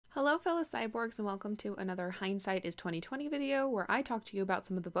Hello fellow cyborgs, and welcome to another Hindsight is 2020 video where I talk to you about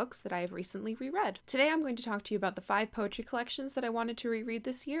some of the books that I have recently reread. Today I'm going to talk to you about the 5 poetry collections that I wanted to reread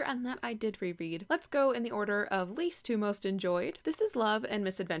this year and that I did reread. Let's go in the order of least to most enjoyed. This is Love and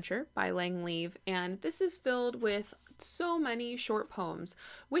Misadventure by Lang Leave, and this is filled with so many short poems,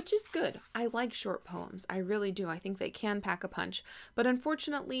 which is good. I like short poems. I really do. I think they can pack a punch, but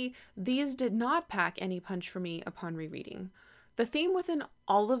unfortunately these did not pack any punch for me upon rereading. The theme within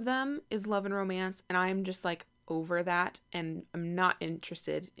all of them is love and romance, and I'm just like over that, and I'm not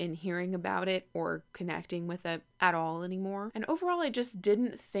interested in hearing about it or connecting with it at all anymore. And overall, I just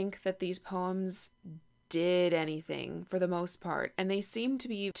didn't think that these poems did anything for the most part, and they seem to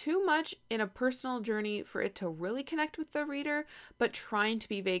be too much in a personal journey for it to really connect with the reader, but trying to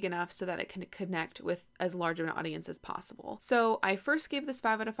be vague enough so that it can connect with as large of an audience as possible. So I first gave this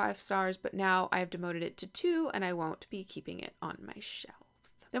 5 out of 5 stars, but now I have demoted it to 2 and I won't be keeping it on my shelf.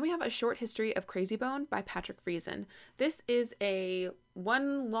 Then we have A Short History of Crazy Bone by Patrick Friesen. This is a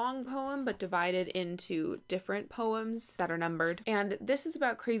one long poem but divided into different poems that are numbered. And this is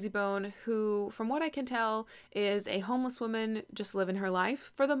about Crazy Bone, who, from what I can tell, is a homeless woman just living her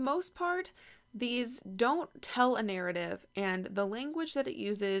life. For the most part, these don't tell a narrative, and the language that it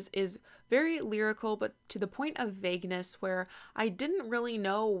uses is very lyrical, but to the point of vagueness where I didn't really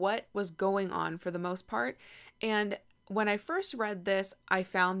know what was going on for the most part. And when I first read this, I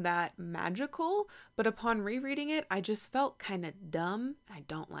found that magical, but upon rereading it, I just felt kind of dumb. I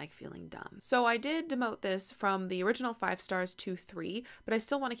don't like feeling dumb. So I did demote this from the original 5 stars to 3, but I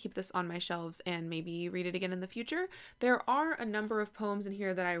still want to keep this on my shelves and maybe read it again in the future. There are a number of poems in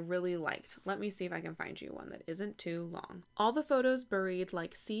here that I really liked. Let me see if I can find you one that isn't too long. All the photos buried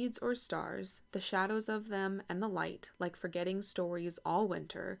like seeds or stars, the shadows of them and the light like forgetting stories all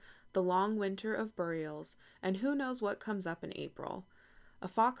winter, the long winter of burials, and who knows what comes up in April. A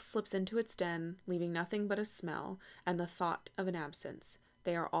fox slips into its den, leaving nothing but a smell, and the thought of an absence.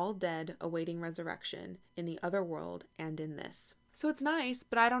 They are all dead, awaiting resurrection, in the other world and in this. So it's nice,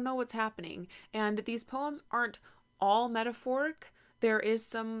 but I don't know what's happening. And these poems aren't all metaphoric. There is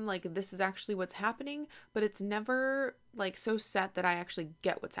some, like, this is actually what's happening, but it's never, like, so set that I actually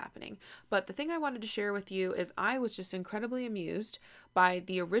get what's happening. But the thing I wanted to share with you is I was just incredibly amused by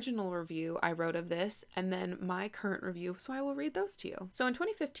the original review I wrote of this and then my current review, so I will read those to you. So in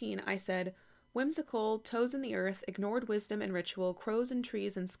 2015, I said, whimsical, toes in the earth, ignored wisdom and ritual, crows and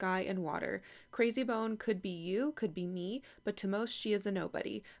trees and sky and water. Crazy Bone could be you, could be me, but to most she is a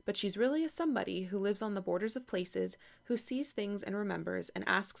nobody. But she's really a somebody who lives on the borders of places, who sees things and remembers, and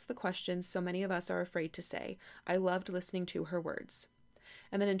asks the questions so many of us are afraid to say. I loved listening to her words.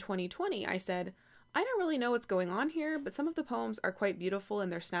 And then in 2020, I said, I don't really know what's going on here, but some of the poems are quite beautiful in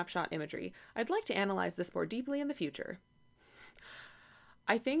their snapshot imagery. I'd like to analyze this more deeply in the future.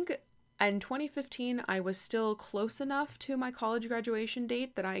 I think in 2015, I was still close enough to my college graduation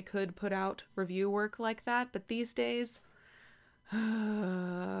date that I could put out review work like that, but these days, it's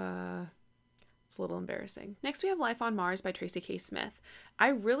a little embarrassing. Next, we have Life on Mars by Tracy K. Smith. I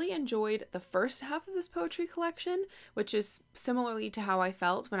really enjoyed the first half of this poetry collection, which is similarly to how I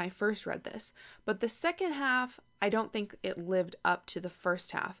felt when I first read this, but the second half, I don't think it lived up to the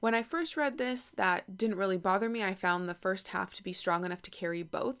first half. When I first read this, that didn't really bother me. I found the first half to be strong enough to carry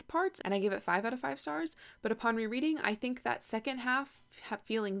both parts, and I gave it 5 out of 5 stars. But upon rereading, I think that second half,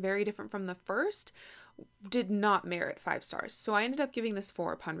 feeling very different from the first, did not merit 5 stars. So I ended up giving this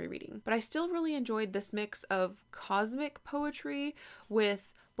 4 upon rereading. But I still really enjoyed this mix of cosmic poetry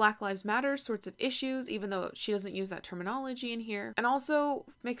with Black Lives Matter sorts of issues, even though she doesn't use that terminology in here, and also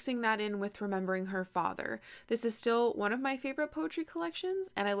mixing that in with remembering her father. This is still one of my favorite poetry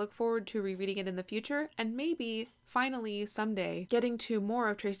collections, and I look forward to rereading it in the future, and maybe finally someday getting to more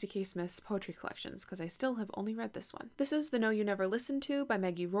of Tracy K. Smith's poetry collections, because I still have only read this one. This is The No You Never Listened To by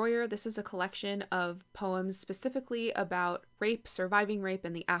Maggie Royer. This is a collection of poems specifically about rape, surviving rape,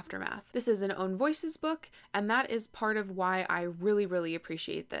 and the aftermath. This is an Own Voices book, and that is part of why I really, really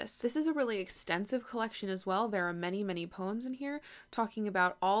appreciate this. This is a really extensive collection as well. There are many, many poems in here talking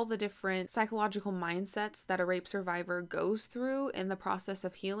about all the different psychological mindsets that a rape survivor goes through in the process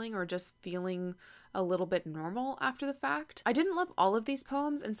of healing or just feeling a little bit normal after the fact. I didn't love all of these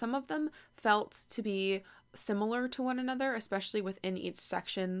poems, and some of them felt to be similar to one another, especially within each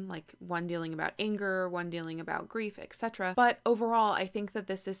section, like one dealing about anger, one dealing about grief, etc. But overall, I think that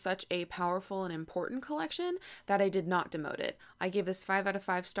this is such a powerful and important collection that I did not demote it. I gave this 5 out of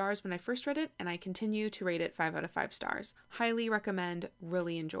 5 stars when I first read it, and I continue to rate it 5 out of 5 stars. Highly recommend,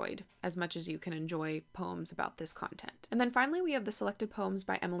 really enjoyed, as much as you can enjoy poems about this content. And then finally, we have the selected poems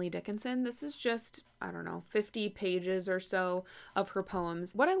by Emily Dickinson. This is just, I don't know, 50 pages or so of her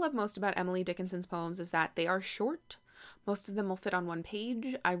poems. What I love most about Emily Dickinson's poems is that they are short. Most of them will fit on one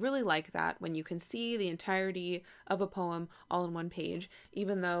page. I really like that when you can see the entirety of a poem all in one page,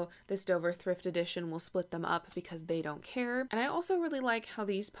 even though this Dover Thrift Edition will split them up because they don't care. And I also really like how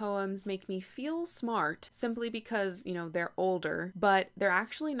these poems make me feel smart simply because, you know, they're older, but they're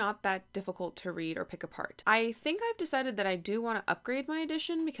actually not that difficult to read or pick apart. I think I've decided that I do want to upgrade my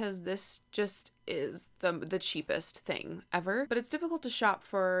edition because this just is the cheapest thing ever, but it's difficult to shop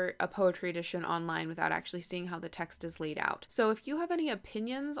for a poetry edition online without actually seeing how the text is laid out. So if you have any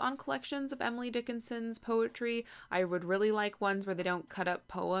opinions on collections of Emily Dickinson's poetry, I would really like ones where they don't cut up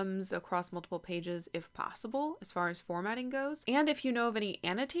poems across multiple pages if possible, as far as formatting goes. And if you know of any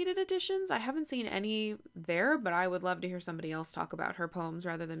annotated editions, I haven't seen any there, but I would love to hear somebody else talk about her poems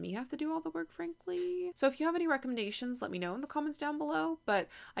rather than me have to do all the work, frankly. So if you have any recommendations, let me know in the comments down below, but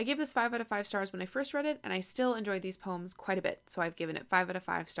I gave this 5 out of 5 stars when I first read it, and I still enjoyed these poems quite a bit, so I've given it 5 out of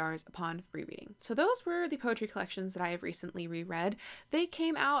 5 stars upon rereading. So those were the poetry collections that I have recently reread. They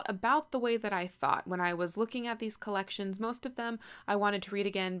came out about the way that I thought. When I was looking at these collections, most of them I wanted to read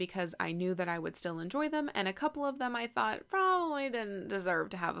again because I knew that I would still enjoy them, and a couple of them I thought probably didn't deserve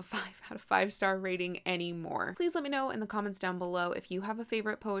to have a 5 out of 5 star rating anymore. Please let me know in the comments down below if you have a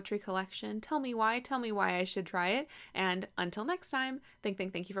favorite poetry collection. Tell me why I should try it, and until next time,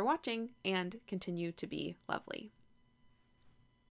 thank you for watching, and continue to be lovely.